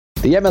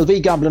The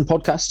MLB Gambling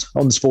Podcast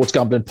on the Sports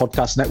Gambling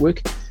Podcast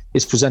Network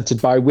is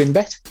presented by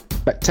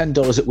WynnBET. Bet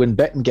 $10 at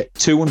WynnBET and get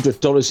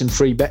 $200 in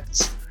free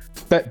bets.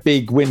 Bet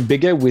big, win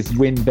bigger with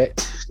WynnBET.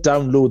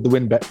 Download the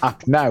WynnBET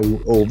app now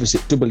or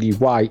visit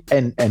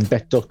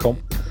wynnbet.com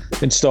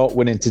and start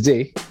winning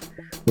today.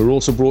 We're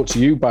also brought to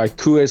you by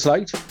Coors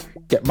Light.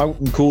 Get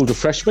mountain cold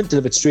refreshment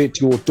delivered straight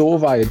to your door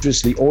via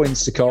Drizzly or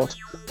Instacart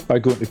by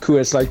going to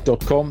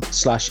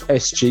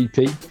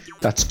coorslight.com/SGP.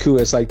 That's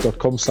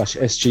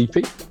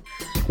coorslight.com/SGP.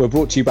 We're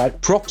brought to you by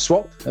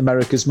PropSwap,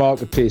 America's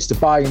marketplace to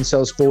buy and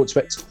sell sports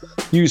bets.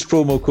 Use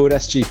promo code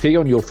SGP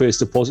on your first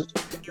deposit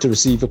to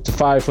receive up to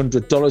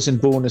 $500 in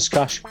bonus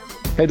cash.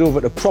 Head over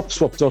to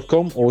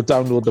PropSwap.com or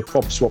download the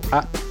PropSwap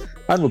app.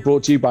 And we're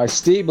brought to you by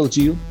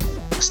StableDuel.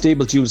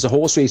 StableDuel is a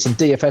horse racing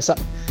DFS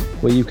app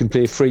where you can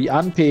play free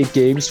and paid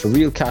games for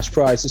real cash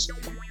prizes.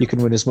 You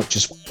can win as much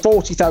as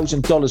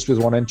 $40,000 with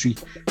one entry.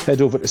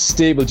 Head over to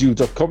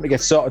StableDuel.com to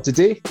get started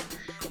today.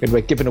 And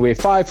we're giving away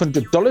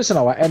 $500 in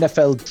our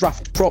NFL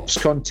Draft Props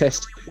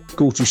contest.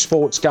 Go to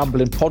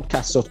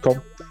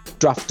sportsgamblingpodcast.com,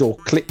 draft or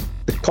click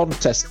the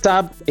contest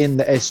tab in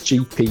the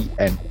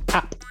SGPN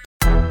app.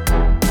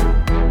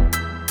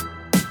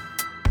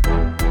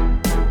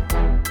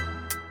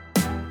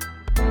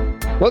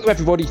 Welcome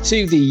everybody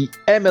to the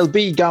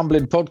MLB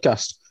Gambling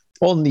Podcast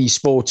on the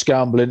Sports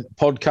Gambling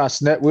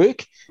Podcast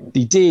Network.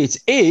 The date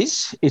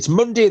is, it's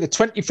Monday the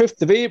 25th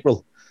of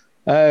April.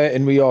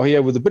 And we are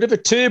here with a bit of a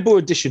turbo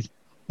edition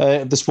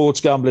of the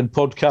Sports Gambling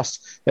Podcast.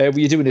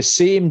 We are doing a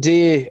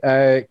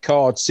same-day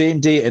card,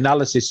 same-day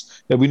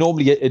analysis. We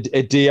normally get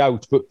a day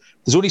out, but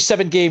there's only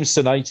 7 games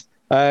tonight,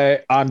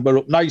 and we're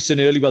up nice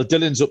and early. Well,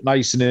 Dylan's up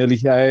nice and early.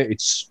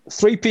 It's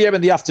 3 p.m.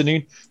 in the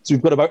afternoon, so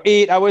we've got about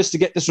 8 hours to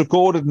get this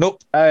recorded and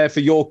up for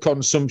your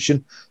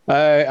consumption.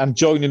 And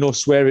joining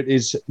us where it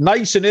is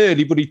nice and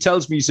early, but he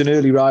tells me he's an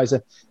early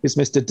riser, is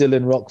Mr.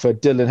 Dylan Rockford.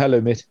 Dylan,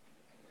 hello, mate.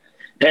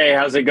 Hey,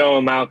 how's it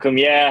going, Malcolm?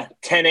 Yeah,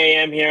 10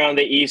 a.m. here on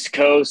the East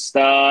Coast.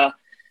 Not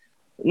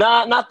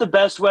the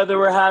best weather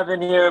we're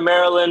having here in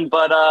Maryland,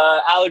 but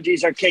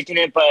allergies are kicking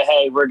it. But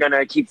hey, we're going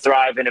to keep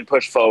thriving and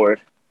push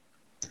forward.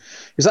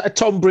 Is that a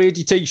Tom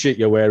Brady T-shirt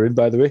you're wearing,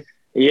 by the way?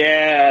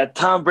 Yeah,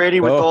 Tom Brady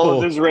with all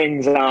of his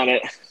rings on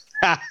it.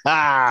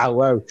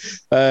 Wow.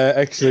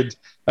 Excellent.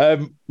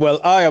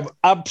 Well, I am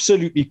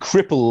absolutely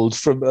crippled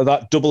from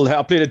that double.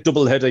 I played a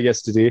double header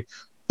yesterday.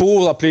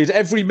 I played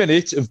every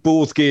minute of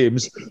both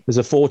games as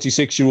a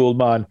 46-year-old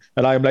man,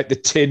 and I am like the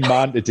Tin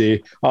Man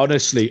today.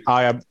 Honestly,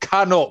 I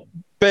cannot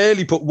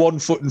barely put one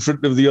foot in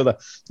front of the other.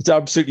 It's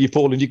absolutely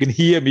appalling. You can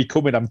hear me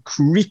coming. I'm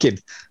creaking.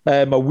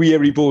 My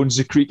weary bones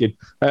are creaking.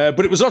 But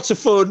it was lots of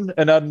fun,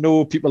 and I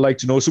know people like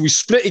to know. So we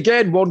split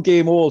again, 1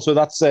 game all. So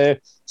that's so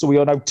we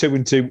are now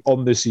 2-2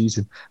 on the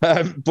season.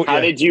 But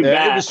how did you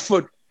bat? It was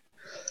fun.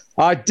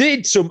 I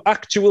did some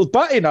actual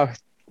batting.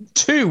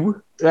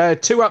 Two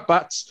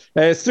at-bats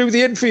through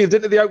the infield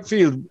into the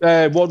outfield,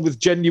 one with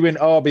genuine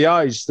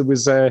RBIs. There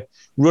was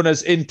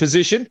runners in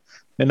position,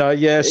 and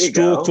I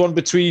stroked one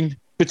between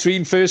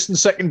first and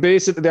second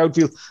base into the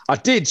outfield. I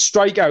did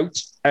strike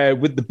out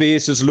with the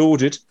bases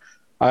loaded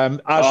as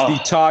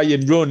the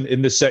tie-in run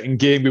in the second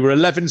game. We were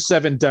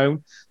 11-7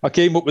 down. I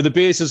came up with the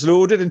bases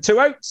loaded and 2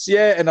 outs,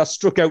 and I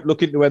struck out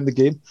looking to end the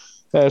game.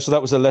 So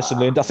that was a lesson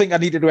learned. I think I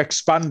needed to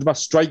expand my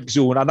strike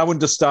zone. I now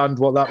understand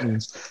what that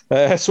means.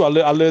 So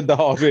I learned the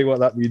hard way what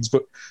that means.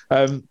 But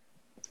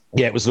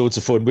it was loads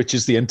of fun, which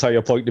is the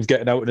entire point of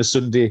getting out on a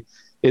Sunday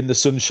in the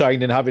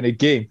sunshine and having a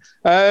game.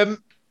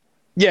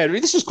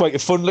 This was quite a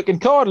fun-looking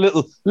card, a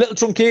little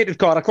truncated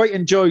card. I quite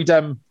enjoyed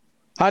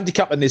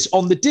handicapping this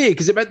on the day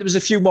because it meant there was a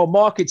few more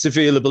markets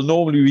available.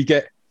 Normally we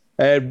get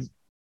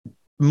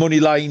money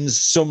lines,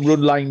 some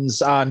run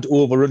lines, and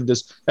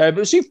over-unders. But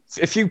we'll see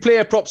a few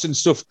player props and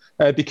stuff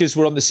because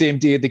we're on the same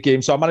day of the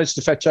game. So I managed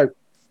to fetch out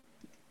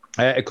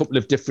a couple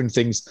of different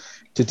things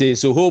today.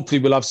 So hopefully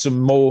we'll have some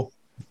more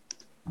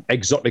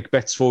exotic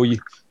bets for you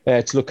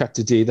to look at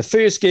today. The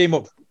first game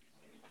up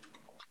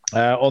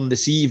on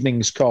this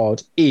evening's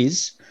card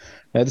is,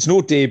 there's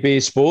no day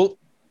baseball.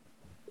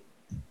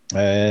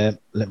 Let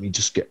me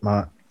just get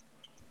my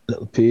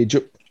little page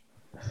up.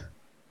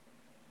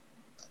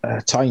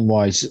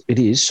 Time-wise, it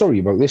is. Sorry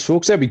about this,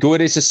 folks. There we go.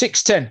 It is a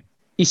 6:10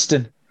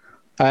 Eastern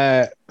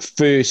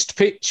first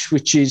pitch,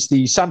 which is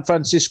the San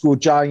Francisco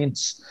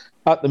Giants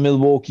at the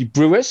Milwaukee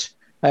Brewers.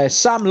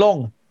 Sam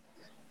Long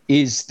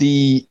is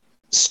the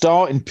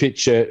starting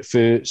pitcher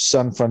for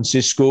San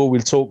Francisco.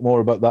 We'll talk more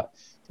about that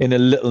in a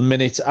little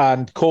minute.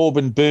 And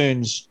Corbin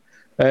Burns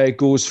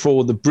goes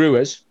for the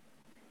Brewers.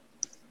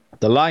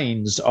 The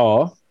lines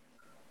are...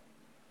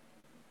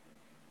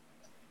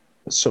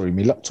 Sorry,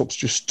 my laptop's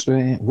just...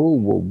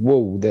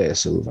 whoa there,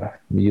 Silver.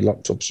 My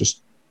laptop's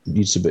just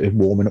needs a bit of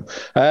warming up.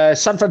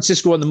 San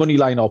Francisco on the money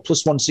line are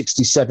plus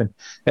 167.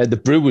 The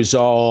Brewers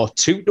are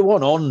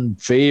 2-1 on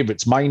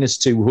favourites, minus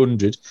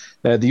 200.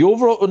 The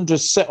overall under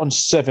is set on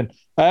 7.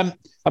 I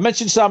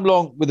mentioned Sam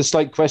Long with a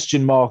slight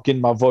question mark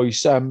in my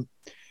voice.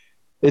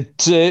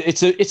 It's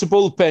a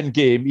bullpen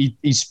game.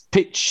 He's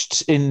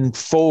pitched in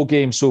 4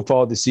 games so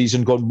far this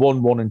season, gone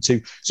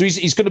 1-1-2. So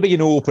he's going to be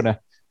an opener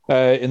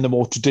in the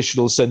more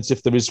traditional sense,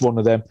 if there is one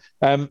of them.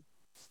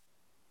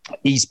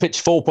 He's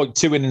pitched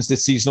 4.2 innings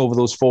this season over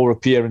those 4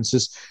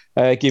 appearances.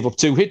 Gave up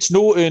 2 hits,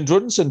 no earned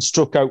runs, and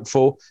struck out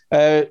 4.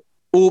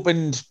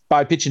 Opened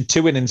by pitching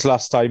 2 innings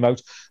last time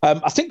out.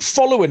 I think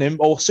following him,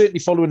 or certainly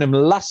following him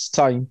last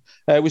time,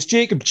 was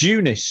Jacob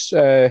Junis,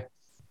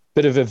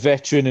 bit of a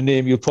veteran, a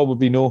name you'll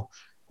probably know.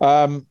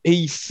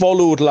 He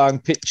followed Lang,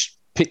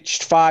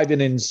 pitched 5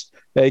 innings,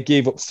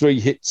 gave up 3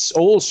 hits,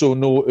 also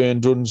no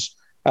earned runs,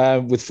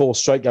 with 4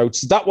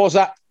 strikeouts. That was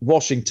at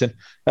Washington.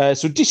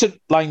 So decent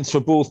lines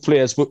for both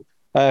players, but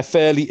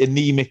fairly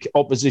anemic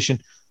opposition.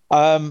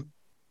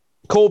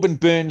 Corbin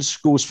Burns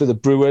goes for the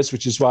Brewers,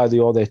 which is why they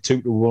are their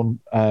 2-1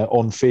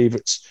 on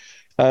favourites.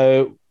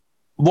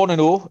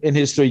 1-0 in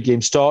his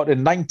 3-game start,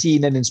 and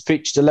 19 innings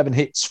pitched, 11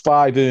 hits,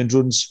 5 earned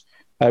runs,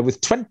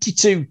 with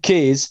 22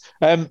 Ks.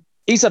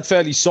 He's had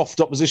fairly soft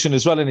opposition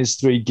as well in his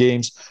 3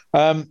 games.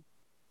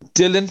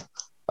 Dylan,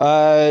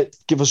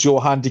 give us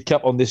your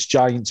handicap on this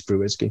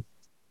Giants-Brewers game.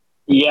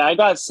 Yeah, I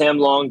got Sam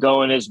Long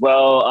going as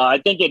well. I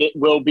think it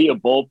will be a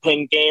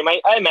bullpen game.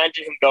 I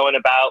imagine him going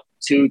about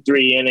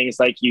 2-3 innings,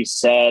 like you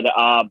said.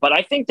 But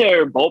I think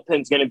their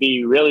bullpen's going to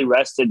be really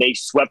rested. They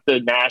swept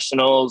the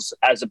Nationals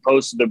as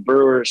opposed to the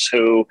Brewers,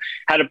 who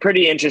had a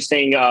pretty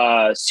interesting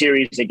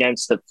series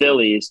against the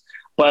Phillies.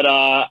 But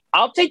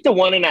I'll take the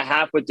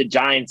 1.5 with the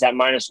Giants at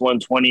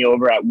 -120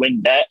 over at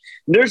WynnBET.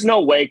 There's no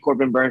way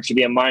Corbin Burns should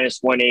be a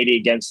 -180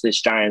 against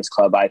this Giants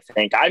club, I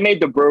think. I made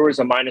the Brewers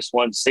a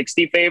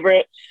 -160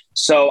 favorite.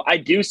 So I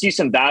do see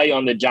some value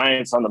on the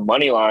Giants on the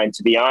money line,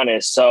 to be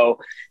honest. So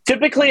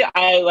typically,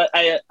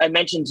 I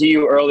mentioned to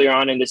you earlier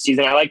on in the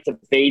season, I like to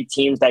fade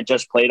teams that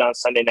just played on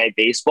Sunday Night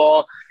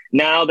Baseball.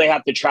 Now they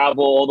have to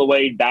travel all the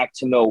way back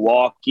to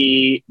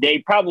Milwaukee. They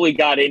probably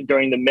got in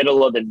during the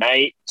middle of the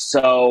night,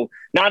 so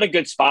not a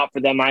good spot for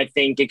them, I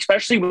think,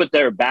 especially with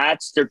their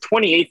bats. They're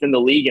 28th in the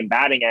league in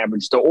batting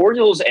average. The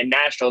Orioles and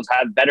Nationals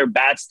have better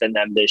bats than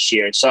them this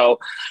year. So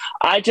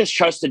I just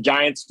trust the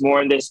Giants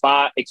more in this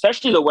spot,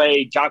 especially the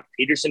way Jock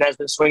Peterson has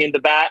been swinging the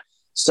bat.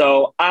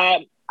 So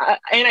and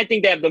I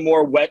think they have the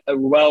more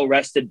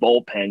well-rested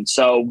bullpen.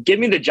 So give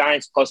me the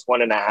Giants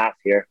 +1.5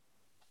 here.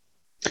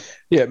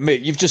 Yeah,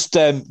 mate, you've just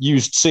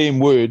used same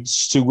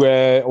words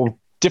or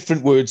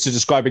different words to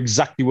describe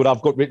exactly what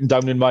I've got written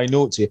down in my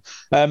notes here.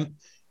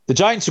 The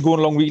Giants are going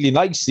along really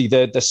nicely.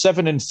 They're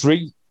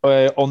 7-3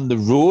 on the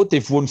road.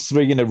 They've won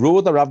 3 in a row.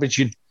 They're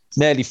averaging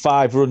nearly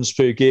 5 runs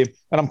per game.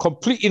 And I'm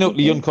completely and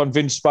utterly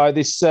unconvinced by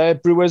this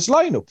Brewers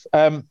lineup.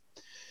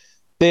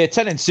 They're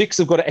 10-6.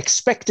 They've got an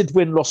expected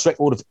win-loss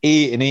record of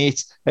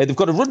 8-8. They've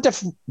got a run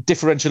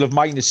differential of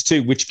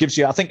 -2, which gives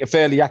you, I think, a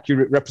fairly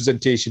accurate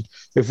representation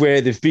of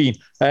where they've been.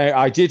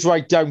 I did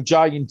write down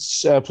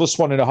Giants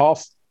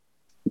 +1.5,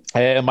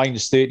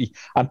 -30,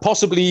 and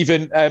possibly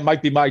even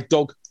might be my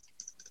dog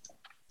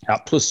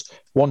at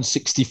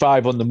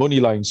 +165 on the money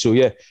line. So,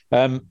 yeah,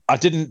 I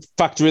didn't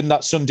factor in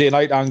that Sunday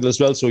night angle as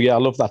well. So, yeah, I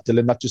love that,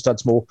 Dylan. That just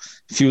adds more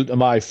fuel to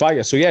my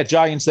fire. So, yeah,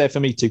 Giants there for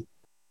me too.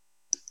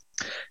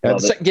 The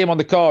second game on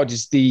the card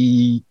is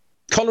the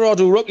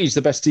Colorado Rockies,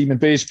 the best team in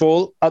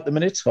baseball at the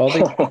minute, are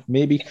they?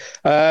 Maybe.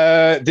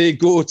 They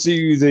go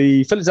to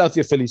the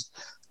Philadelphia Phillies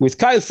with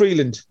Kyle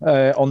Freeland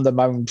on the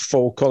mound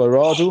for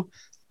Colorado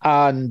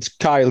and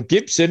Kyle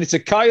Gibson. It's a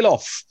Kyle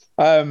off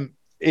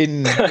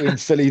in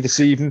Philly this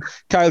evening.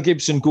 Kyle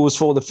Gibson goes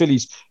for the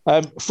Phillies.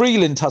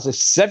 Freeland has a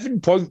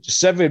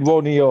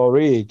 7.71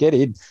 ERA. Get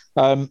in.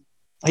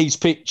 He's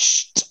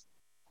pitched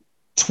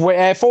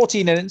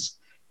 14 innings.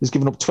 He's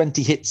given up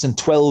 20 hits and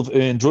 12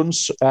 earned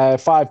runs,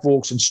 5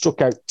 walks and struck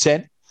out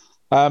 10.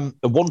 A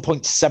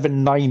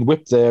 1.79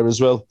 whip there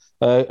as well,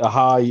 a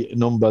high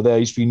number there.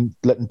 He's been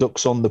letting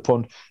ducks on the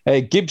pond.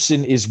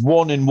 Gibson is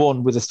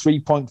 1-1 with a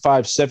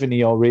 3.57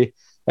 ERA,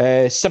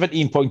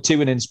 17.2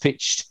 innings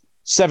pitched,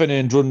 7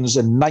 earned runs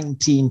and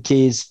 19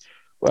 Ks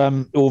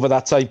over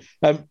that time.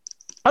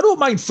 I don't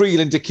mind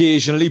Freeland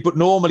occasionally, but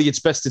normally it's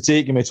best to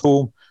take him at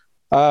home.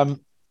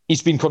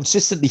 He's been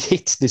consistently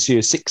hit this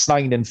year, 6,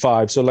 9, and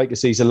 5. So, like I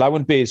say, he's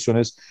allowing base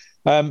runners.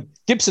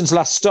 Gibson's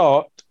last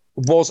start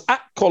was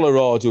at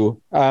Colorado.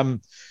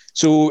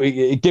 So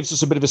it gives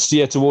us a bit of a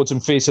steer towards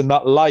him facing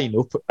that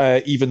lineup,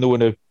 even though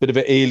in a bit of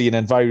an alien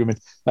environment.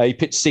 He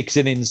pitched 6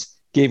 innings,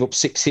 gave up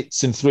 6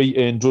 hits and 3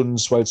 earned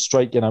runs while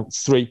striking out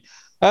 3.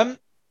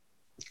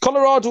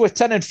 Colorado at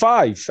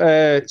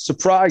 10-5.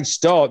 Surprise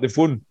start. They've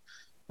won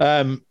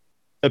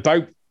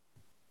about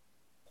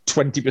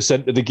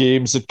 20% of the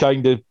games that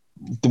kind of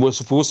they were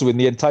supposed to win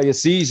the entire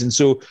season.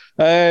 So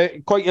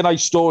quite a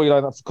nice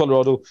storyline for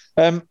Colorado.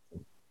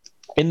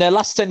 In their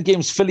last 10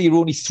 games, Philly are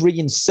only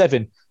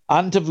 3-7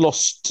 and have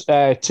lost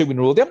 2 in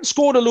a row. They haven't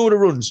scored a load of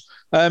runs.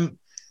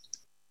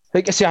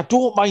 Like I say, I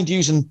don't mind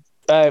using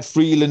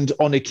Freeland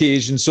on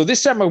occasion. So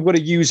this time I'm going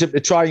to use him to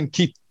try and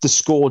keep the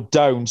score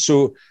down.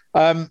 So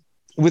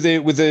with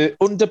the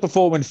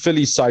underperforming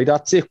Philly side, I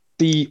take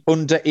the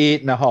under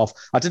 8.5.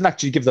 I didn't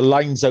actually give the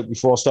lines out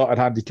before I started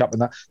handicapping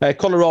that.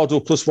 Colorado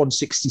plus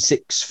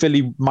 166,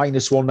 Philly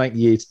minus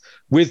 198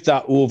 with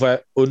that over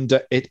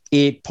under at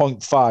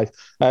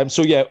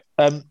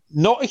 8.5.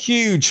 Not a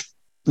huge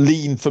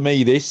lean for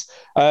me, this.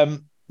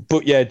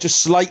 But yeah,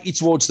 just slightly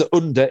towards the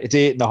under at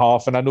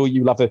 8.5. And I know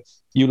you'll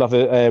have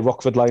a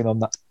Rockford line on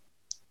that.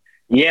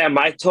 Yeah,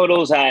 my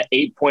total's at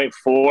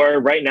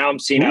 8.4. Right now I'm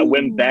seeing at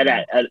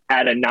WinBet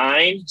at a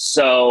 9.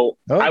 So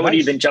I would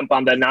even jump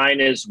on the 9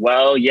 as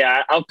well.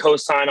 Yeah, I'll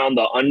co-sign on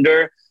the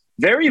under.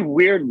 Very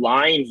weird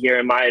line here,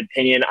 in my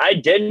opinion. I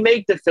did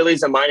make the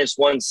Phillies a minus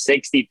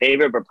 160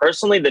 favorite, but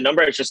personally, the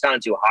number has just gotten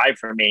too high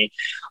for me.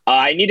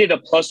 I needed a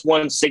plus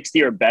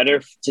 160 or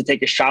better to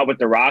take a shot with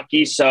the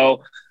Rockies.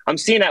 So I'm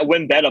seeing at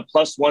WinBet a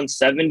plus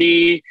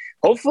 170.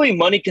 Hopefully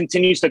money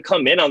continues to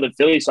come in on the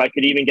Phillies so I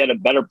could even get a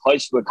better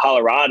price with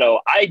Colorado.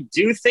 I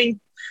do think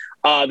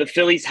the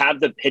Phillies have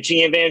the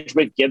pitching advantage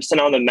with Gibson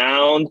on the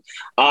mound.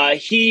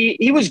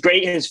 He was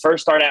great in his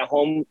first start at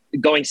home,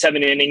 going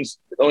 7 innings,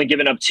 only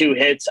giving up 2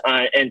 hits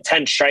and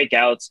 10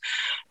 strikeouts.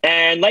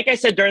 And like I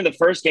said during the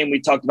first game we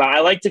talked about,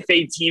 I like to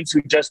fade teams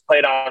who just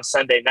played on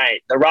Sunday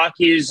night. The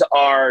Rockies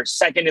are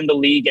second in the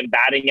league in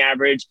batting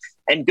average.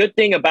 And good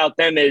thing about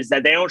them is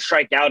that they don't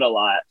strike out a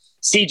lot.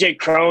 CJ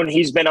Cron,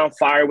 he's been on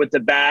fire with the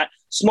bat.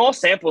 Small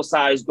sample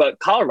size, but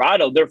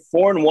Colorado, they're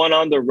 4-1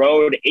 on the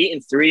road,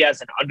 8-3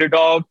 as an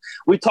underdog.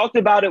 We talked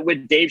about it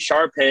with Dave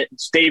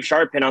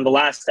Sharpin on the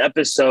last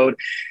episode.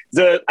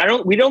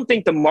 We don't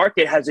think the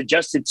market has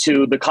adjusted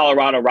to the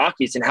Colorado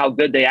Rockies and how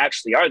good they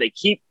actually are. They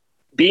keep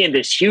being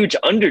this huge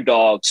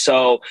underdog.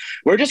 So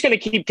we're just going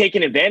to keep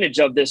taking advantage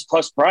of this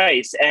plus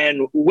price.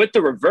 And with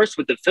the reverse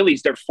with the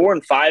Phillies, they're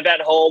 4-5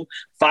 at home,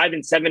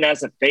 5-7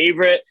 as a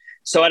favorite.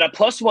 So at a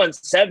plus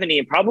 170,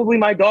 and probably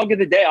my dog of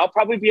the day, I'll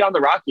probably be on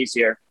the Rockies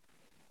here.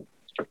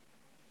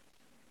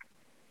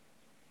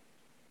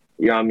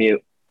 You're on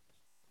mute.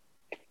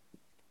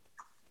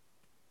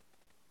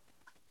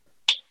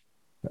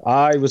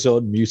 I was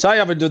on mute. I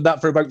haven't done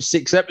that for about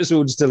 6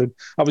 episodes, Dylan.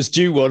 I was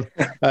due one.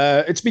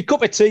 It's my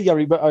cup of tea,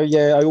 Harry, but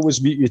I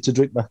always mute you to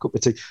drink my cup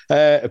of tea.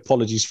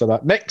 Apologies for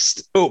that.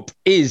 Next up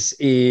is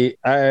a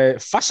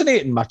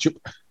fascinating matchup.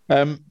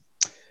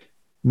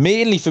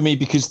 Mainly for me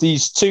because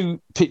these two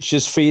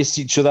pitchers faced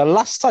each other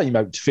last time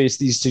out,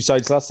 faced these two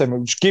sides last time,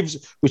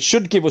 which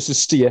should give us a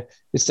steer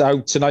as to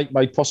how tonight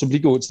might possibly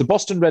go. It's the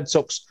Boston Red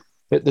Sox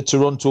at the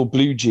Toronto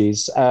Blue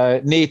Jays.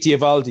 Nate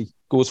Eovaldi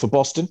goes for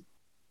Boston,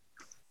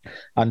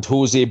 and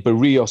Jose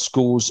Barrios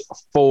goes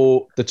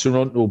for the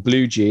Toronto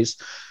Blue Jays.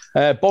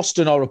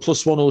 Boston are a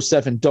plus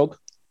 107 dog.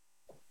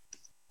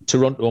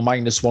 Toronto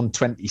minus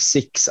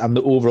 126, and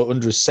the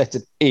over-under is set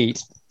at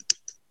 8.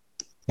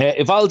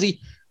 Eovaldi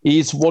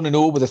is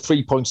 1-0 with a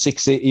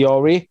 3.68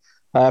 ERA,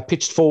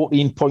 pitched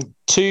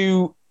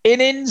 14.2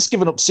 innings,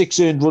 given up 6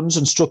 earned runs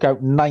and struck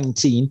out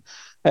 19.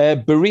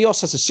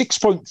 Barrios has a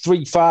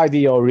 6.35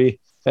 ERA,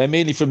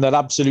 mainly from that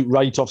absolute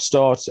write-off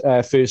start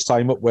first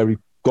time up where he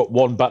got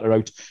 1 batter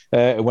out,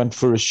 went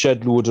for a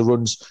shed load of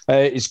runs.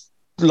 His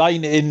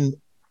line in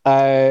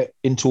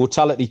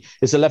totality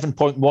is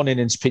 11.1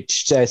 innings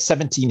pitched,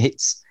 17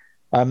 hits,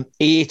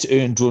 8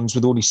 earned runs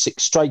with only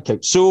 6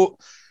 strikeouts. So,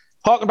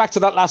 harking back to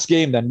that last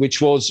game then,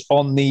 which was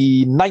on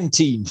the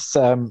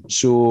 19th,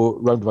 so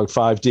around about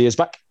 5 days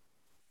back.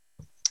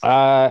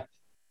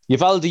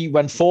 Eovaldi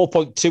went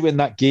 4.2 in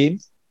that game,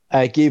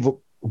 gave up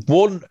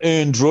 1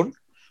 earned run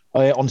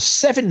on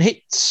 7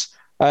 hits,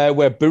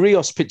 where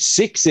Barrios pitched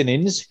 6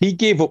 innings. He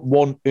gave up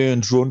 1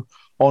 earned run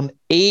on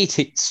 8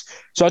 hits.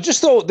 So I just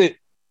thought that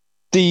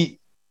the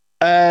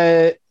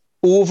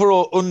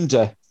overall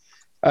under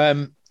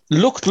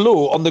looked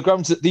low on the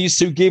grounds that these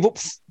two gave up.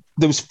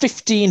 There was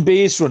 15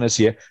 base runners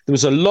here. There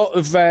was a lot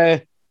of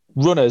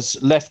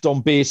runners left on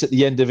base at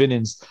the end of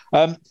innings.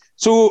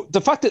 So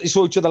the fact that they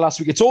saw each other last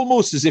week, it's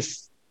almost as if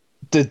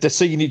they're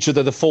seeing each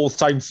other the 4th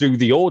time through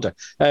the order.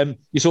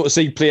 You sort of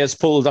see players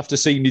pulled after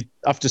seeing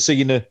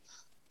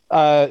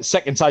a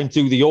second time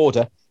through the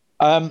order.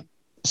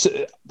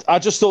 So I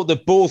just thought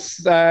that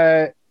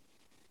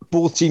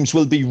both teams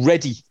will be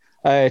ready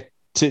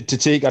to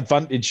take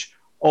advantage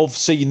of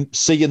seeing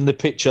the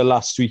picture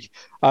last week,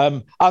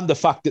 and the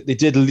fact that they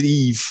did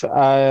leave,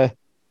 they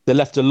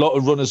left a lot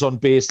of runners on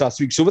base last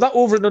week. So with that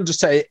over and under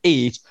set at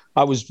 8,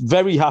 I was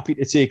very happy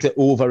to take the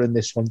over in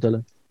this one,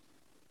 Dylan.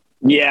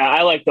 Yeah,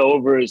 I like the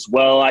over as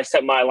well. I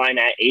set my line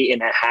at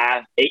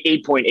 8.8,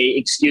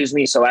 excuse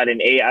me. So at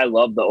an 8, I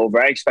love the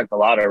over. I expect a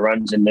lot of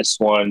runs in this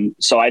one.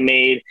 So I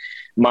made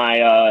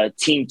my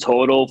team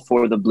total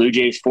for the Blue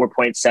Jays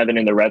 4.7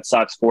 and the Red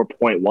Sox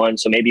 4.1.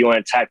 So maybe you want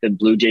to attack the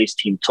Blue Jays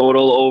team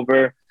total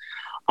over.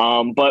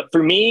 But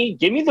for me,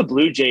 give me the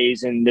Blue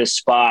Jays in this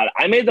spot.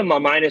 I made them a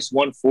minus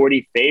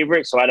 140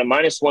 favorite. So at a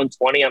minus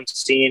 120, I'm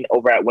seeing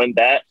over at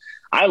WinBet.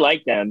 I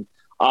like them.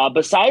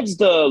 Besides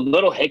the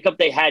little hiccup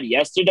they had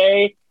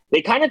yesterday,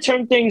 they kind of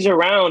turned things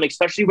around,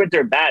 especially with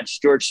their bats.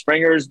 George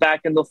Springer is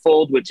back in the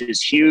fold, which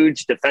is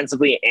huge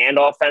defensively and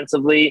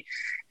offensively.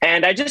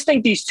 And I just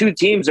think these two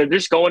teams are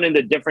just going in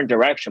a different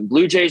direction.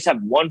 Blue Jays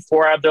have won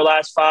 4 out of their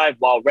last 5,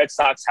 while Red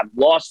Sox have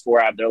lost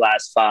 4 out of their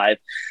last 5.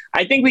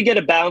 I think we get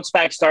a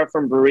bounce-back start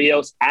from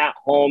Barrios at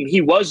home.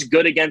 He was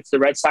good against the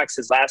Red Sox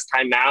his last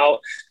time out.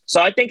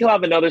 So I think he'll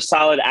have another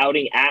solid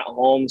outing at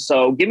home.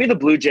 So give me the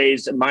Blue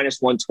Jays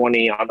minus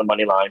 120 on the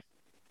money line.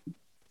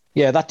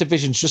 Yeah, that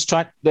division's just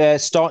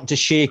starting to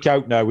shake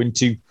out now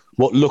into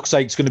what looks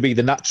like it's going to be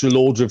the natural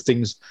order of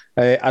things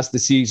as the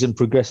season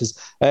progresses.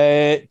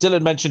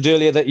 Dylan mentioned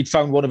earlier that he'd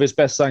found one of his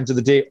best signs of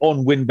the day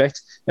on WinBet,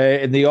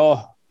 and they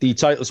are the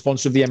title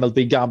sponsor of the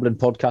MLB Gambling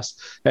Podcast.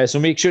 So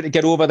make sure to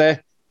get over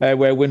there,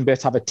 where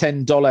WinBet have a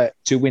 $10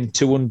 to win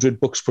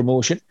 $200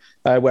 promotion,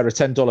 where a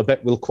 $10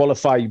 bet will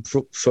qualify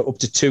for up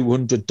to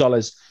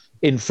 $200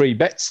 in free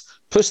bets.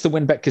 Plus, the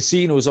WinBet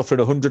Casino is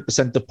offering a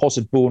 100%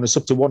 deposit bonus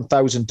up to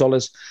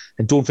 $1,000.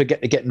 And don't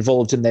forget to get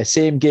involved in their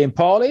same-game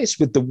parlays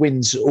with the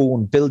Win's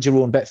own Build Your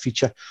Own Bet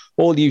feature.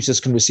 All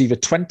users can receive a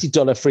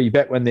 $20 free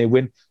bet when they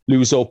win,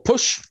 lose, or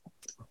push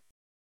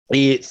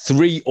a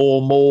 3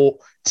 or more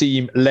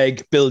team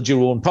leg Build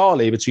Your Own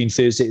parlay between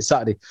Thursday and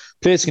Saturday.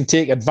 Players can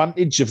take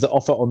advantage of the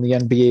offer on the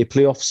NBA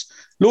playoffs.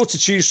 Loads to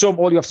choose from.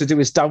 All you have to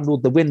do is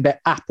download the WinBet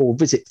app or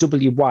visit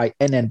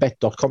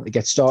wynnbet.com to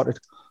get started.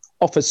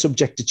 Offers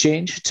subject to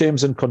change.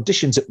 Terms and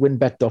conditions at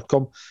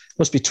winbet.com.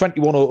 Must be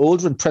 21 or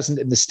older and present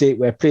in the state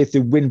where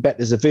playthrough WinBet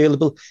is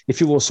available.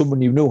 If you or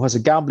someone you know has a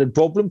gambling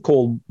problem,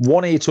 call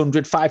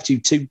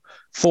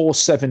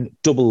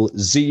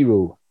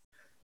 1-800-522-4700.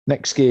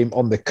 Next game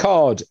on the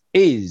card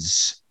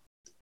is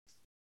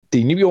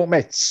the New York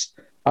Mets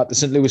at the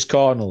St. Louis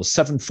Cardinals,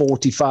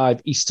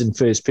 7:45 Eastern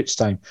first pitch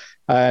time.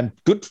 And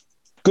good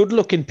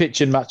looking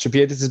pitching matchup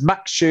here. This is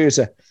Max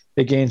Scherzer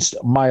against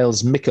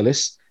Miles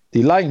Mikolas.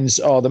 The lines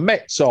are the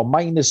Mets are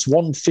minus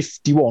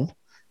 151,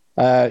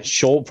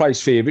 short price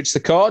favourites.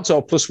 The Cards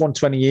are plus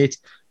 128.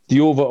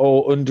 The over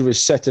or under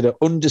is set at an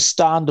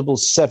understandable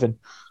 7.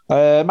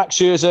 Max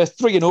Scherzer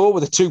 3-0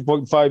 with a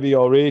 2.5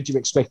 ERA. Do you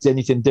expect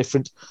anything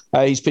different?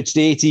 He's pitched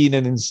 18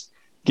 innings,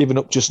 given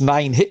up just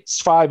 9 hits,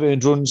 5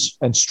 earned runs,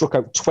 and struck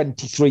out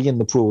 23 in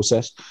the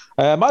process.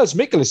 Miles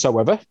Mikolas,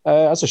 however,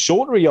 has a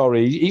shorter ERA.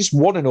 He's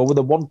 1-0 with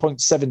a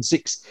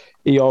 1.76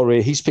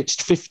 ERA. He's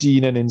pitched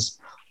 15 innings.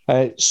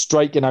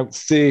 Striking out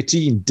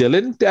 13.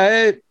 Dylan,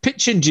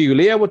 pitching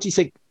Julia, what do you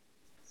think?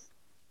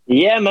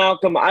 Yeah,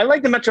 Malcolm, I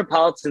like the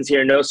Metropolitans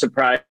here. No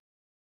surprise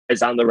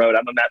on the road.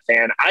 I'm a Met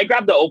fan. I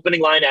grabbed the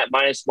opening line at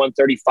minus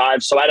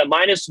 135. So at a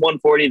minus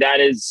 140, that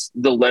is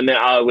the limit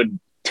I would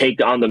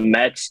take on the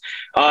Mets.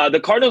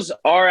 The Cardinals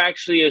are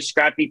actually a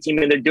scrappy team,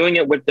 and they're doing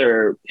it with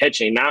their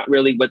pitching, not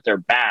really with their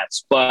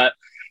bats. But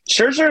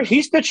Scherzer,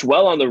 he's pitched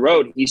well on the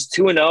road. He's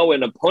 2-0,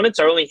 and opponents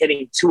are only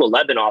hitting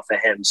 211 off of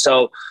him.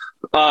 So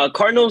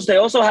Cardinals, they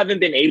also haven't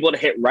been able to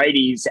hit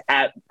righties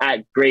at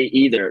great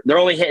either. They're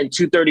only hitting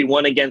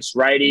 231 against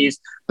righties.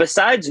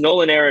 Besides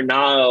Nolan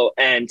Arenado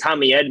and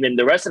Tommy Edman,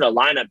 the rest of the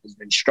lineup has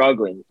been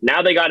struggling.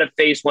 Now they got to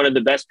face one of the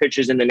best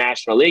pitchers in the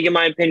National League, in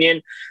my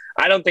opinion.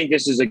 I don't think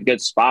this is a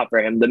good spot for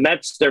him. The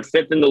Mets, they're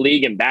 5th in the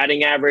league in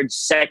batting average,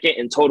 2nd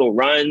in total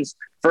runs,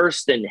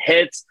 1st in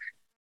hits.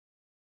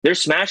 They're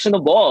smashing the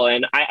ball,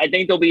 and I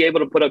think they'll be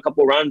able to put a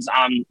couple runs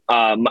on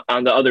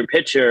the other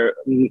pitcher,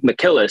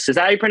 Mikolas. Is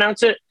that how you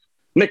pronounce it?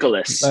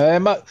 Mikolas.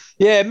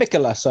 Yeah,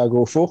 Mikolas I'll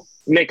go for.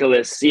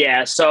 Mikolas,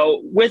 yeah.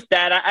 So with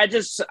that, I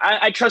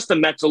trust the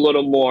Mets a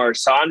little more,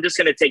 so I'm just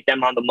going to take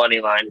them on the money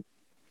line.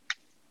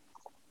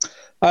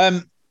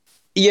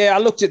 Yeah, I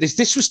looked at this.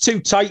 This was too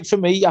tight for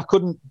me. I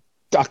couldn't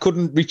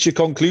reach a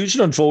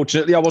conclusion,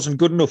 unfortunately. I wasn't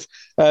good enough.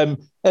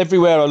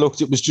 Everywhere I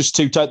looked, it was just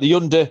too tight. The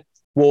under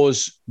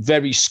was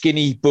very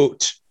skinny,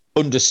 but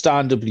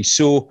understandably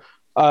so.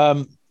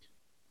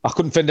 I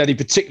couldn't find any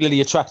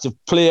particularly attractive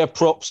player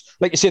props.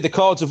 Like you say, the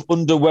Cards have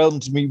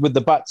underwhelmed me with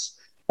the bats.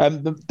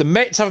 The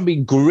Mets haven't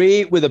been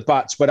great with the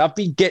bats, but I've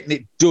been getting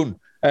it done.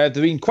 They've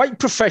been quite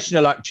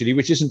professional, actually,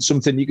 which isn't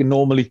something you can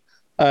normally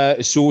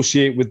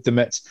associate with the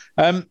Mets.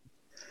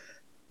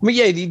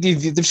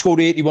 They've scored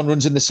 81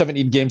 runs in the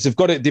 17 games. They've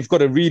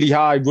got a really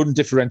high run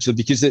differential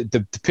because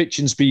the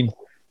pitching's been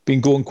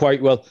going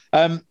quite well.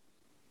 I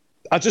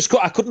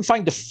couldn't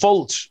find a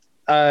fault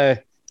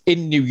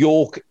in New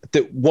York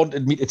that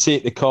wanted me to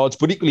take the Cards,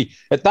 but equally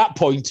at that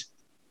point,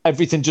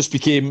 everything just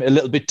became a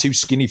little bit too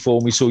skinny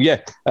for me. So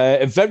yeah,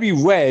 a very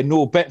rare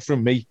no bet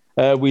from me.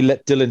 We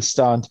let Dylan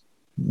stand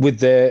with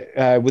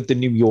the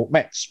New York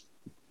Mets.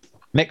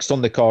 Next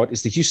on the card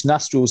is the Houston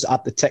Astros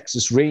at the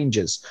Texas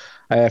Rangers.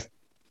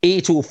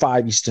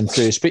 8:05 Eastern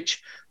first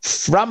pitch.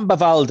 Framber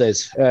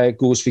Valdez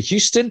goes for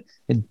Houston,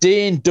 and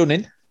Dane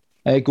Dunning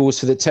goes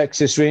for the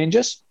Texas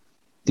Rangers.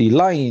 The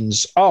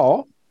lines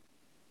are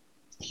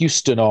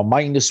Houston are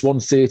minus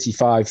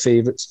 135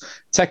 favourites.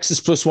 Texas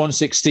plus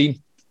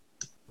 116.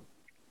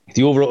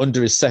 The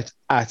over-under is set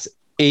at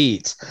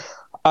 8.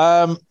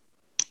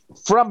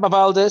 Framber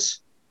Valdez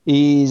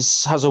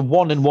has a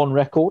 1-1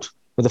 record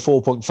with a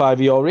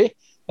 4.5 ERA.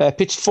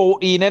 Pitched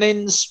 14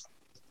 innings.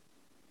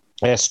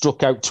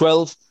 Struck out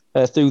 12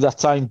 through that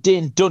time.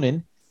 Dane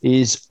Dunning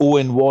is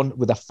 0-1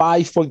 with a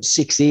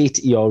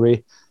 5.68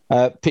 ERA.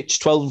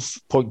 pitched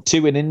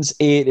 12.2 innings,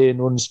 8 earned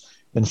runs,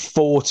 and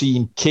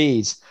 14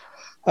 Ks.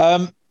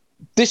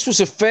 This was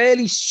a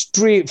fairly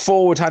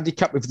straightforward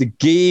handicap of the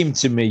game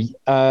to me.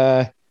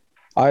 I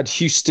had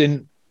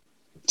Houston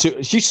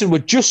were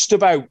just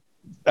about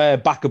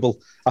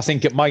backable, I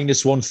think, at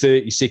minus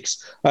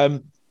 136.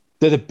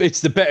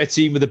 It's the better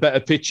team with a better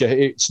pitcher.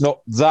 It's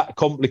not that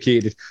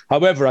complicated.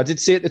 However, I did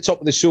say at the top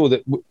of the show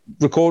that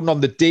recording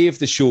on the day of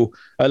the show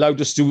allowed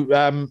us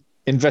to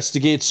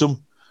investigate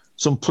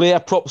some player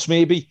props,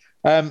 maybe.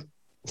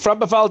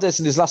 Framber Valdez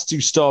in his last 2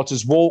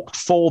 starters walked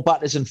 4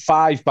 batters and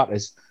 5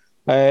 batters.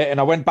 And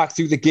I went back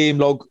through the game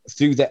log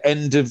through the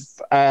end of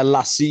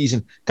last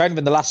season. Kind of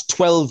in the last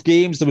 12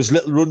 games, there was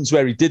little runs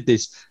where he did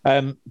this.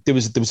 There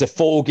was a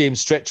 4-game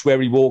stretch where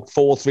he walked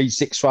 4, 3,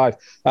 6, 5.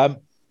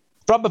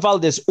 Framber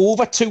Valdez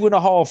over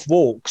 2.5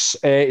 walks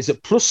is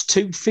at plus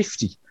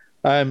 250,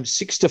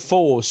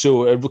 6-4.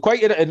 So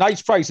quite a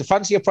nice price, a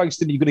fancier price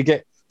than you're going to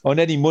get on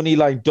any money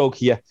line dog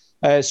here.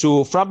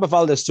 So Framber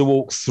Valdez to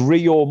walk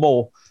 3 or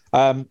more,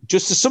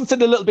 just as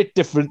something a little bit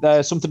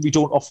different, something we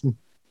don't often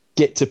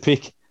get to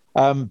pick.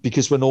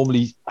 Because we're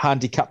normally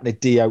handicapping a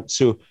day out.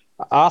 So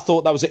I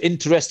thought that was an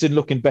interesting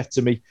looking bet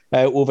to me,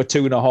 over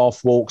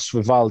 2.5 walks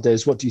for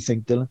Valdez. What do you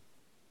think, Dylan?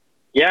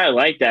 Yeah, I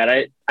like that.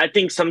 I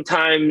think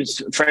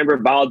sometimes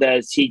Framber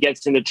Valdez, he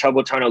gets into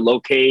trouble trying to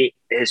locate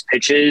his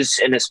pitches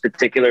in this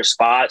particular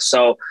spot.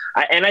 So,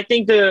 I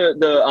think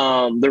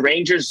the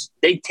Rangers,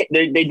 they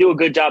do a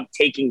good job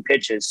taking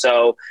pitches.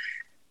 So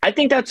I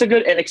think that's a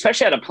good, and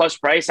especially at a plus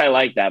price, I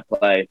like that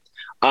play.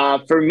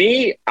 For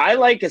me, I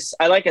like a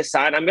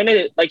side. I'm going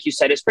to, like you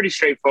said, it's pretty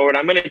straightforward.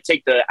 I'm going to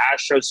take the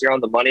Astros here on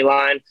the money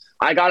line.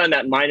 I got on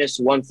at minus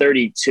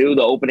 132,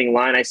 the opening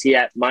line. I see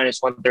at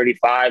minus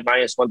 135,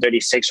 minus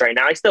 136 right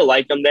now. I still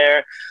like them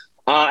there.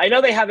 I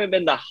know they haven't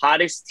been the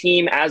hottest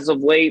team as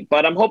of late,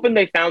 but I'm hoping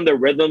they found their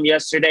rhythm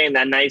yesterday in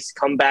that nice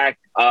comeback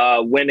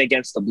win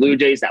against the Blue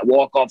Jays, that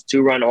walk-off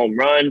 2-run home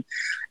run.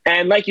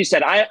 And like you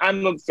said,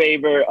 I'm in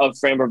favor of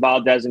Framber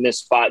Valdez in this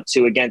spot,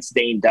 too, against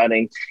Dane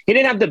Dunning. He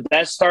didn't have the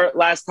best start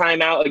last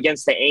time out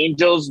against the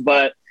Angels,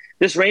 but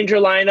this Ranger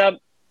lineup,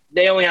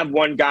 they only have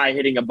one guy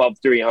hitting above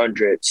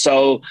 300.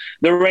 So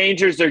the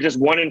Rangers, they're just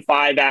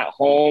 1-5 at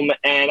home.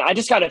 And I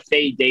just got to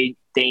fade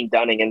Dane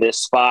Dunning in this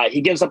spot.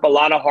 He gives up a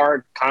lot of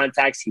hard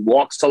contacts. He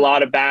walks a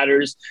lot of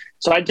batters.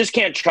 So I just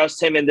can't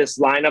trust him in this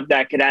lineup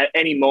that could at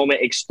any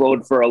moment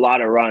explode for a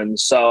lot of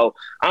runs. So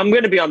I'm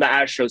going to be on the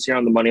Astros here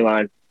on the money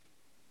line.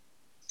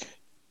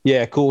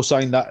 Yeah,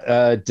 co-sign that,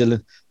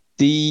 Dylan.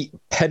 The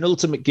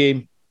penultimate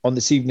game on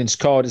this evening's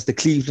card is the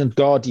Cleveland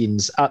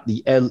Guardians at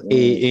the LA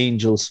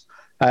Angels,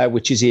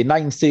 which is a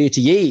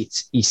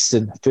 9:38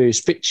 Eastern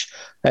first pitch.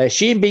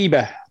 Shane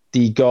Bieber,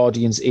 the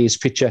Guardians' ace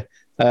pitcher,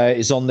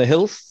 is on the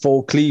hill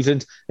for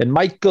Cleveland, and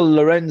Michael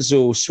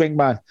Lorenzo,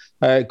 swingman,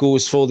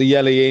 goes for the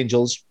LA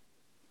Angels.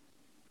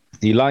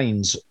 The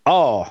lines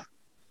are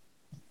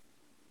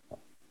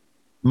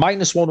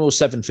minus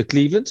 107 for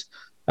Cleveland.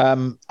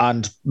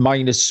 And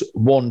minus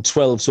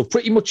 112. So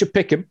pretty much a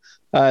pick 'em.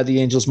 The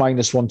Angels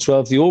minus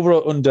 112. The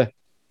over-under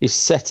is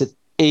set at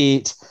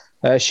 8.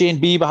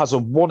 Shane Bieber has a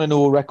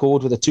 1-0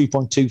 record with a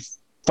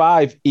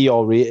 2.25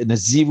 ERA and a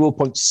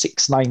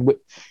 0.69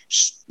 whip.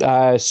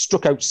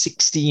 Struck out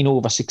 16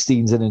 over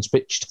 16 innings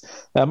pitched.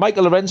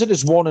 Michael Lorenzen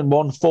is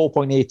 1-1,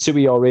 4.82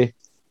 ERA.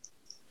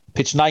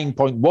 Pitched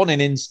 9.1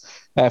 innings,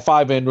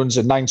 5 earned runs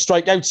and 9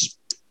 strikeouts.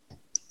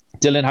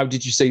 Dylan, how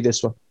did you see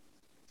this one?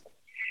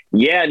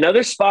 Yeah,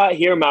 another spot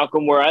here,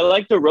 Malcolm, where I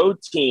like the road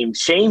team.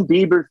 Shane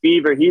Bieber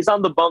fever. He's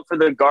on the bump for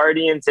the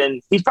Guardians,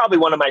 and he's probably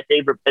one of my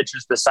favorite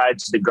pitchers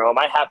besides DeGrom.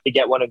 I have to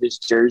get one of his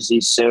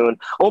jerseys soon.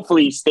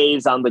 Hopefully he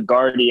stays on the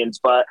Guardians,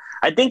 but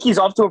I think he's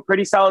off to a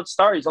pretty solid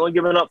start. He's only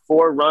given up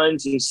 4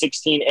 runs in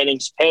 16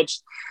 innings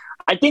pitched.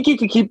 I think he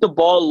can keep the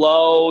ball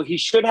low. He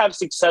should have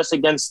success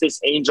against this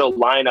Angel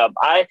lineup.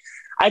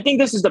 I think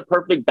this is the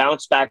perfect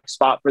bounce back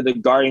spot for the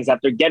Guardians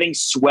after getting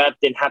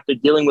swept and after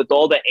dealing with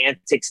all the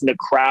antics in the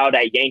crowd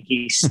at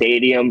Yankee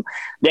Stadium.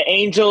 The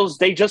Angels,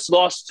 they just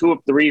lost 2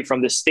 of 3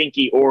 from the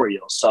stinky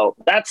Orioles. So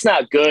that's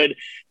not good.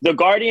 The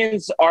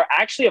Guardians are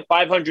actually a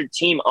 500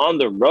 team on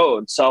the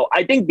road. So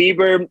I think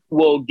Bieber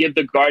will give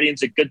the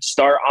Guardians a good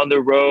start on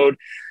the road.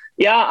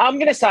 Yeah, I'm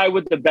going to side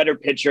with the better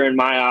pitcher in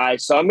my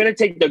eyes. So I'm going to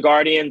take the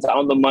Guardians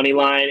on the money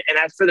line. And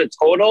as for the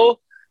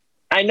total,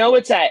 I know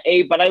it's at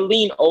 8, but I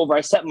lean over.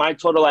 I set my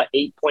total at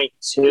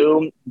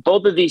 8.2.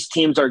 Both of these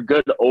teams are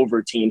good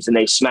over teams, and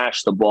they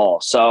smash the ball.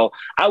 So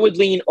I would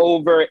lean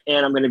over,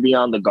 and I'm going to be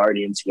on the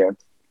Guardians here.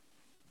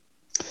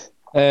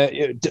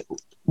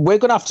 We're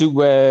going to have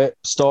to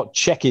start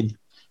checking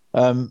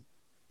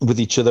with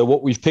each other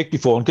what we've picked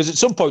before. Because at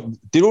some point,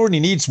 there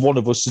only needs one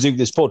of us to do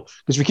this pod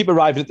because we keep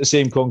arriving at the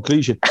same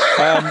conclusion.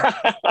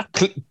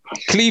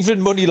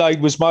 Cleveland money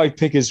line was my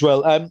pick as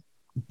well.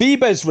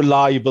 Bieber's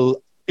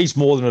reliable. He's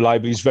more than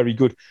reliable. He's very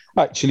good,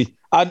 actually.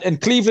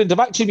 And Cleveland have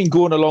actually been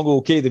going along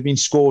okay. They've been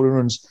scoring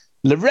runs.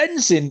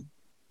 Lorenzen,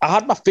 I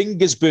had my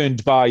fingers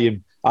burned by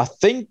him. I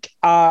think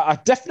I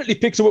definitely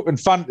picked him up in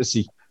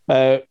fantasy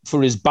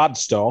for his bad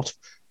start.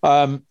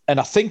 And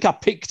I think I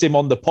picked him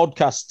on the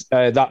podcast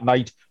that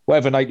night,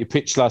 whatever night he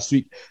pitched last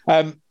week.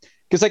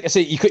 Because, like I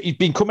say, he'd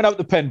been coming out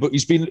the pen, but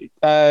he's been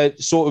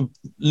sort of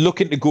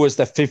looking to go as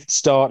their fifth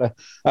starter.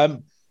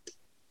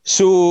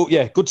 So,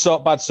 yeah, good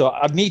start, bad start.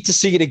 I need to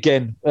see it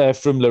again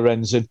from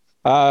Lorenzen.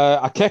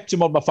 I kept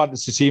him on my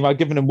fantasy team. I've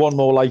given him one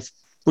more life.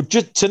 But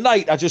just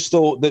tonight, I just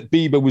thought that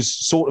Bieber was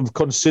sort of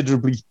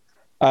considerably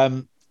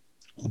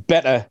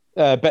better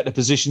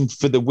positioned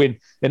for the win.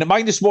 And at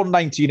minus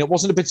 119, it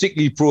wasn't a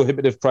particularly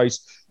prohibitive price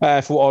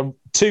for on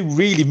two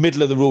really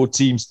middle-of-the-road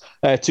teams,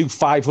 two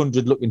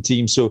 500-looking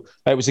teams. So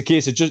it was a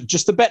case of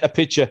just a better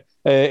pitcher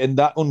in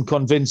that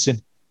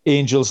unconvincing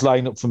Angels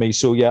lineup for me.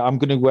 So yeah, I'm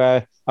going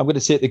to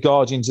take the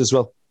Guardians as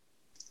well.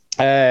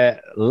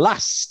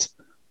 Last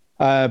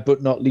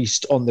but not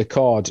least on the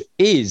card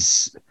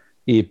is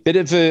a bit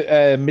of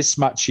a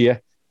mismatch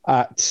here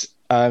at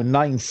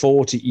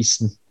 9:40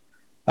 Eastern.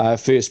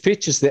 First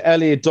pitch is the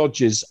LA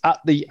Dodgers at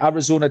the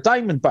Arizona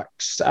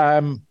Diamondbacks.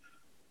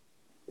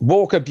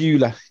 Walker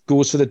Buehler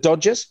goes for the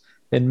Dodgers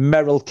and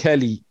Merrill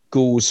Kelly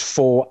goes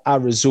for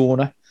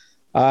Arizona.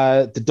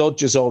 The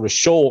Dodgers are a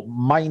short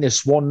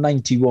minus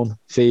 191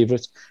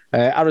 favourite.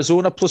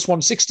 Arizona plus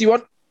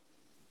 161.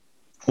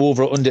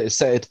 Over under is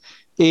set at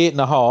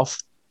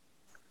 8.5.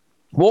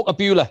 Walker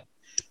Buehler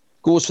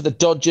goes for the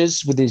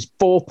Dodgers with his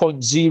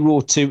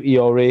 4.02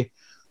 ERA.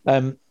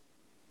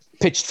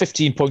 Pitched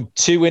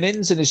 15.2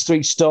 innings in his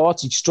 3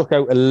 starts. He struck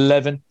out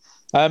 11.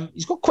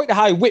 He's got quite a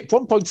high whip,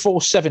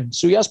 1.47.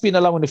 So he has been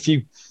allowing a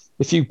few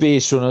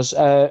base runners.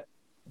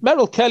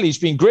 Merrill Kelly's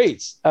been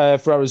great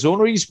for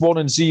Arizona. He's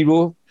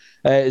 1-0,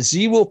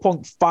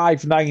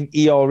 0.59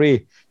 ERA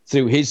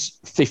through his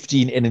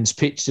 15 innings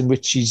pitched, in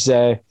which he's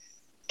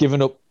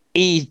given up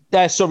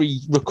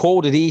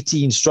recorded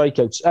 18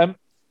 strikeouts.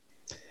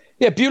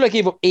 Buehler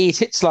gave up 8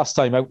 hits last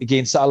time out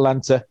against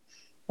Atlanta.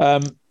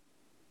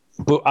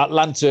 But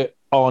Atlanta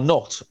are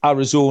not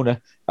Arizona.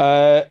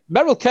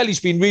 Merrill Kelly's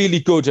been really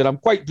good, and I'm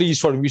quite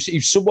pleased for him.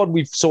 He's someone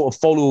we've sort of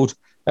followed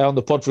on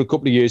the pod for a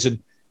couple of years, and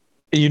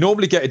you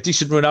normally get a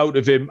decent run out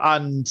of him,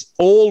 and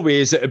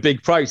always at a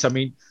big price. I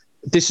mean,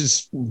 this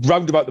is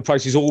roundabout the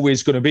price he's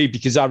always going to be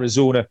because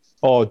Arizona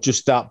are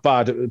just that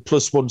bad at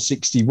plus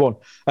 161.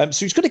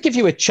 So he's going to give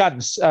you a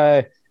chance,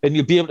 and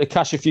you'll be able to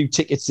cash a few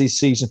tickets this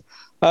season.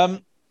 I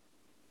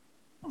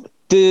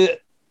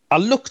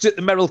looked at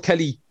the Merrill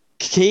Kelly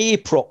K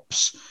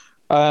props,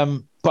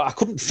 but I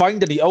couldn't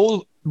find any.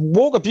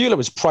 Walker Buehler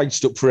was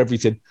priced up for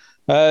everything,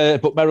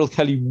 but Merrill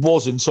Kelly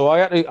wasn't, so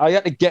I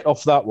had to get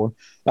off that one.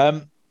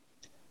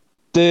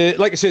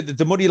 Like I said,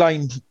 the money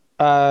line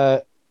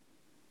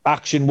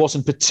action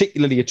wasn't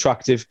particularly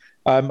attractive.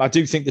 I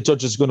do think the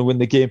Dodgers are going to win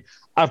the game.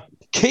 I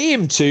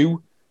came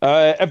to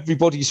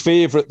everybody's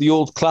favourite, the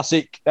old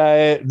classic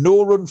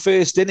no-run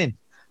first inning,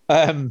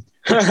 which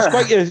is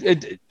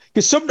quite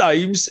because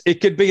sometimes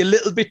it could be a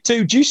little bit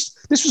too juiced.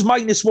 This was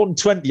minus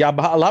 120.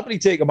 I'll happily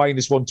take a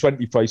minus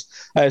 120 price.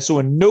 So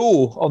a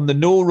no on the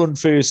no-run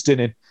first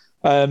inning.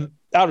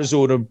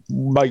 Arizona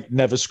might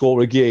never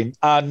score again.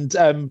 And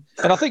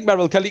I think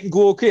Merrill Kelly can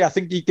go okay. I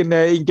think he can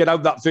get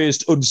out that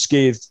first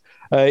unscathed,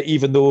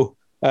 even though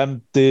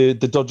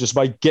the Dodgers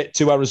might get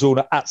to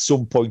Arizona at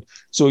some point.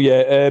 So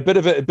yeah, a bit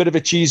of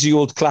a cheesy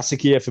old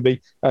classic here for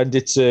me, and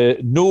it's a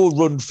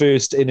no-run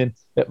first inning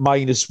at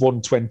minus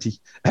 120.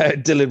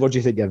 Dylan, what do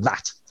you think of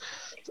that?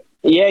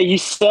 Yeah, you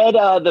said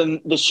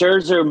the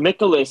Scherzer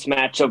Mikolas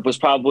matchup was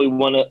probably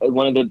one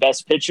of the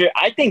best pitcher.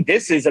 I think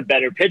this is a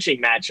better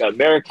pitching matchup.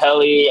 Merrill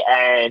Kelly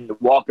and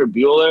Walker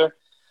Buehler.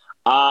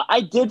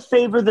 I did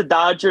favor the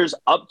Dodgers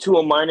up to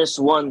a minus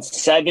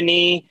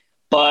 170.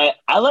 But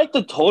I like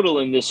the total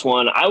in this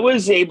one. I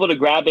was able to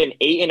grab an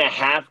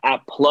 8.5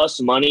 at plus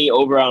money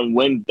over on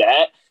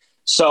WinBet.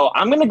 So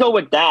I'm going to go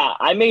with that.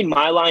 I made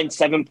my line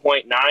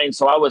 7.9,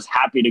 so I was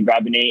happy to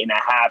grab an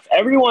 8.5.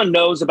 Everyone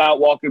knows about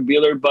Walker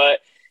Buehler, but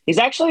he's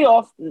actually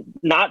off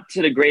not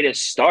to the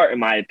greatest start, in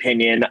my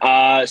opinion.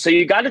 So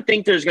you got to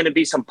think there's going to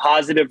be some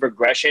positive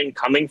regression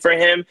coming for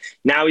him.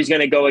 Now he's going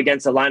to go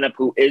against a lineup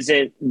who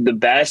isn't the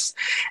best.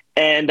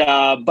 And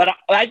but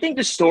I think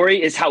the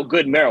story is how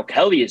good Merrill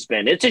Kelly has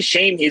been. It's a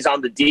shame he's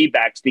on the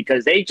D-backs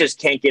because they just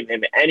can't give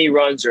him any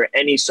runs or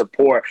any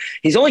support.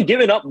 He's only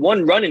given up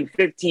 1 run in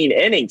 15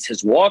 innings.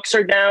 His walks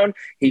are down.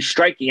 He's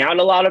striking out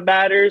a lot of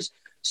batters.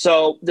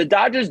 So the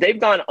Dodgers, they've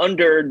gone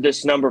under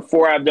this number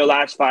 4 out of their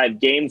last 5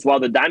 games, while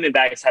the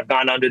Diamondbacks have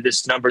gone under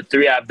this number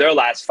 3 out of their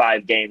last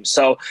 5 games.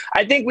 So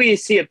I think we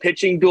see a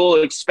pitching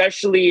duel,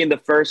 especially in the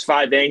first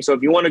 5 innings. So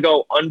if you want to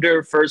go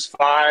under first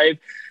 5,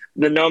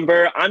 the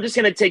number, I'm just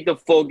going to take the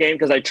full game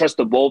because I trust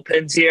the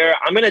bullpens here.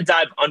 I'm going to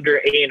dive under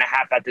 8.5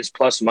 at this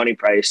plus money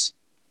price.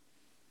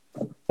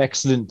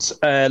 Excellent.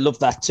 Love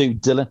that too,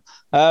 Dylan.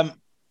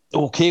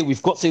 Okay,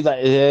 we've got through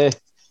that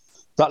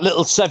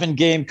little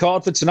 7-game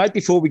card for tonight.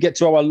 Before we get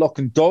to our lock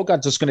and dog,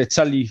 I'm just going to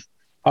tell you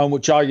how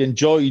much I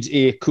enjoyed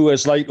a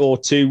Coors Light or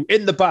 2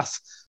 in the bath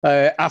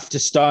after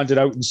standing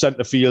out in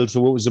centre field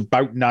for what was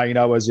about 9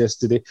 hours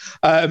yesterday.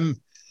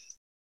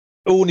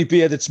 only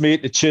beer that's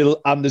made to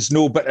chill, and there's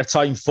no better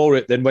time for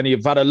it than when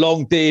you've had a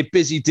long day,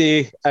 busy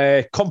day,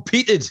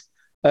 competed,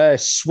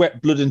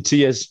 sweat, blood and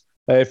tears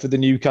for the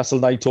Newcastle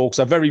Nighthawks.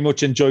 I very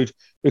much enjoyed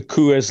the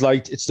Coors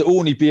Light. It's the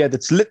only beer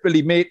that's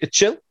literally made to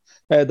chill.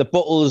 The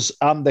bottles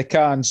and the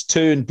cans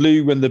turned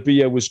blue when the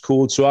beer was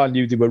cold, so I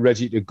knew they were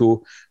ready to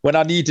go. When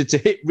I needed to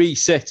hit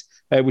reset,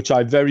 which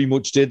I very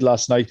much did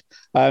last night,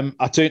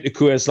 I turned to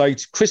Coors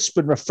Light, crisp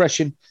and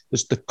refreshing.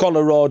 There's the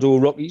Colorado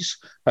Rockies,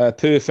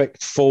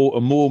 perfect for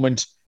a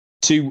moment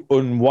to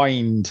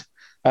unwind.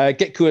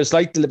 Get Coors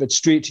Light delivered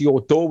straight to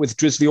your door with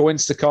Drizzly or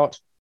Instacart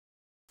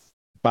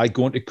by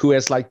going to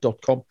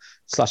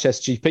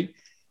CoorsLight.com/SGP.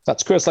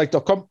 That's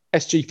CoorsLight.com,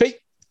 SGP.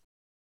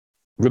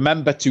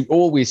 Remember to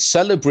always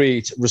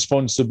celebrate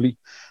responsibly.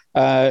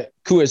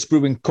 Coors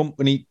Brewing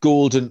Company,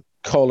 Golden,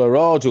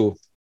 Colorado.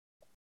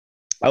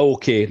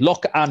 Okay,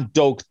 lock and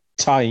dog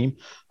time.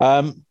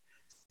 I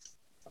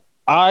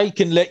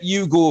can let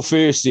you go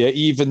first here,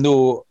 even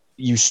though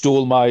you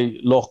stole my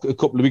lock a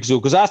couple of weeks ago,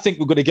 because I think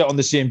we're going to get on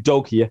the same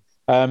dog here.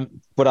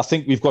 But I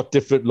think we've got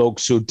different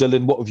logs. So,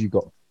 Dylan, what have you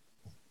got?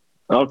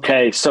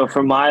 Okay, so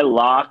for my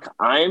lock,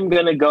 I'm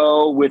going to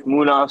go with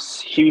Munaf's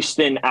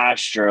Houston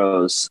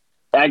Astros.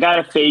 I got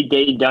to fade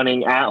Dave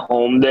Dunning at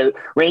home. The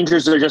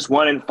Rangers are just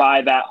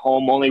 1-5 at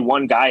home. Only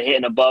one guy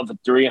hitting above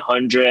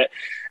 300.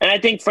 And I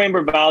think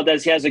Framber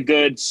Valdez, he has a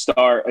good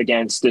start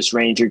against this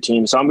Ranger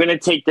team. So I'm going to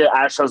take the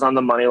Astros on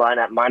the money line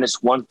at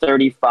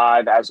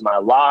 -135 as my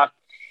lock.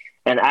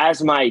 And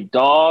as my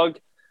dog,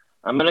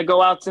 I'm going to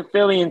go out to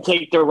Philly and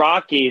take the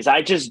Rockies.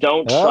 I just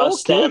don't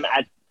trust them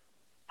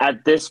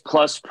at this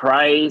plus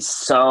price.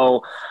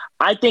 So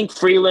I think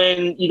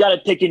Freeland, you got to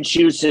pick and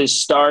choose his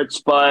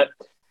starts, but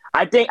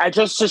I think I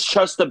just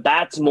trust the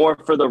bats more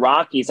for the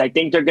Rockies. I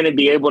think they're going to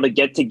be able to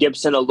get to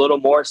Gibson a little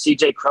more.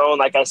 CJ Cron,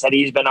 like I said,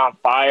 he's been on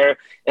fire.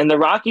 And the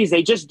Rockies,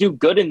 they just do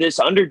good in this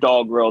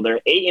underdog role. They're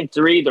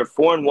 8-3. They're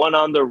 4-1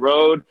 on the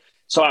road.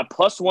 So at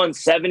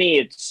 +170,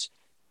 it's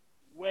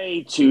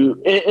way too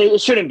 –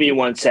 it shouldn't be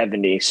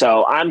 170.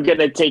 So I'm going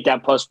to take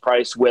that plus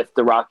price with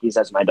the Rockies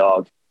as my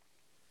dog.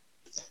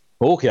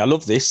 Okay, I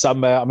love this.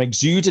 I'm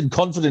exuding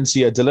confidence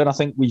here, Dylan. I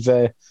think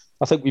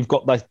we've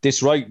got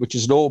this right, which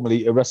is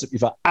normally a recipe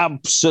for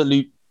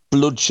absolute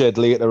bloodshed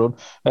later on,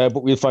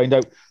 but we'll find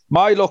out.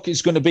 My lock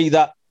is going to be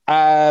that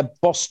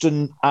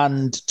Boston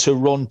and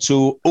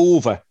Toronto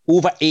over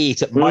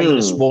 8 at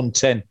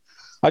 -110.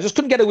 I just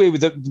couldn't get away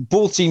with it.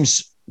 Both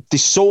teams, they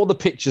saw the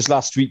pictures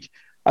last week,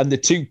 and the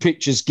two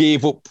pitchers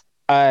gave up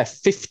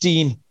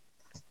 15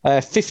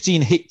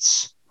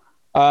 hits.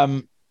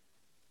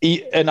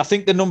 And I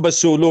think the number's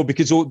so low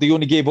because they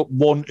only gave up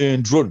one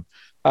earned run.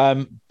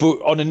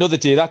 But on another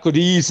day, that could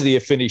easily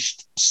have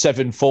finished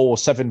 7-4,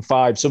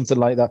 7-5, something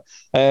like that.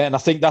 And I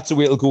think that's the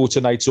way it'll go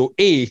tonight. So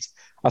 8,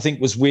 I think,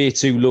 was way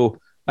too low.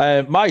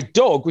 My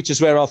dog, which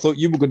is where I thought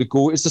you were going to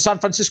go, is the San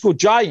Francisco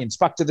Giants,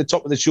 back to the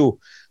top of the show.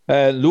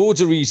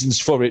 Loads of reasons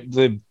for it.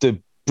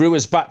 The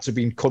Brewers' bats have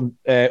been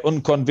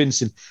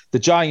unconvincing. The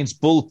Giants'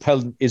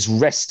 bullpen is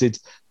rested.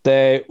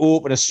 Their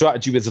opener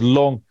strategy with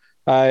Long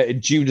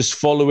and Judas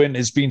following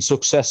has been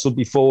successful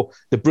before.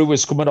 The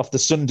Brewers coming off the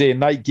Sunday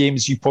night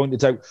games, you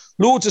pointed out.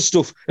 Loads of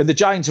stuff. And the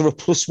Giants are a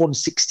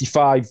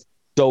 +165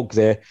 dog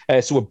there.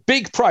 So a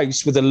big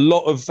price with a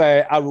lot of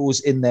arrows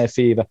in their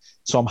favour.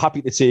 So I'm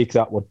happy to take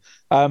that one.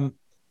 And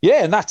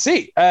that's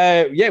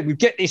it. We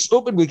get this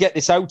up and we'll get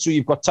this out so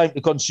you've got time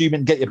to consume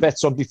and get your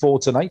bets on before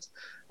tonight.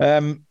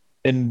 And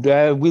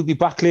we'll be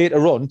back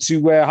later on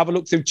to have a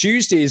look through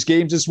Tuesday's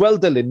games as well,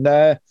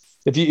 Dylan.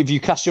 Have you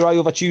cast your eye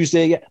over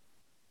Tuesday yet?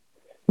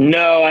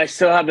 No, I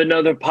still have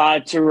another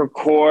pod to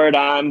record.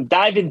 I'm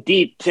diving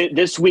deep to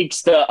this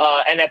week's the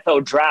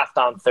NFL draft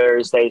on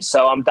Thursday.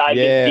 So I'm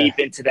diving deep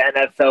into the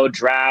NFL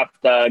draft.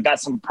 Got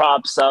some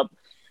props up.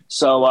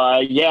 So,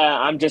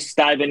 I'm just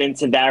diving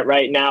into that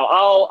right now.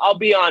 I'll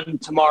be on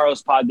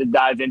tomorrow's pod to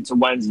dive into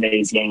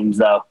Wednesday's games,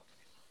 though.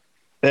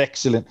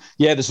 Excellent.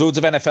 Yeah, there's loads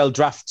of NFL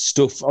draft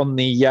stuff on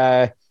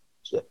the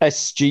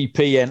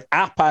SGPN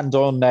app and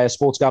on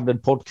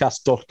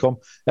sportsgamblingpodcast.com.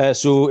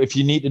 So if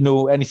you need to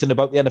know anything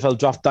about the NFL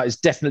draft, that is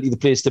definitely the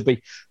place to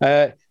be.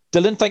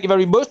 Dylan, thank you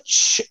very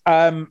much.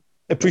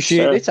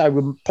 Appreciate it. I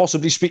will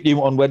possibly speak to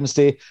you on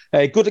Wednesday.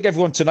 Good luck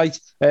everyone tonight.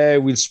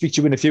 We'll speak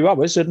to you in a few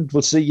hours and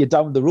we'll see you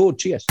down the road.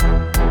 Cheers.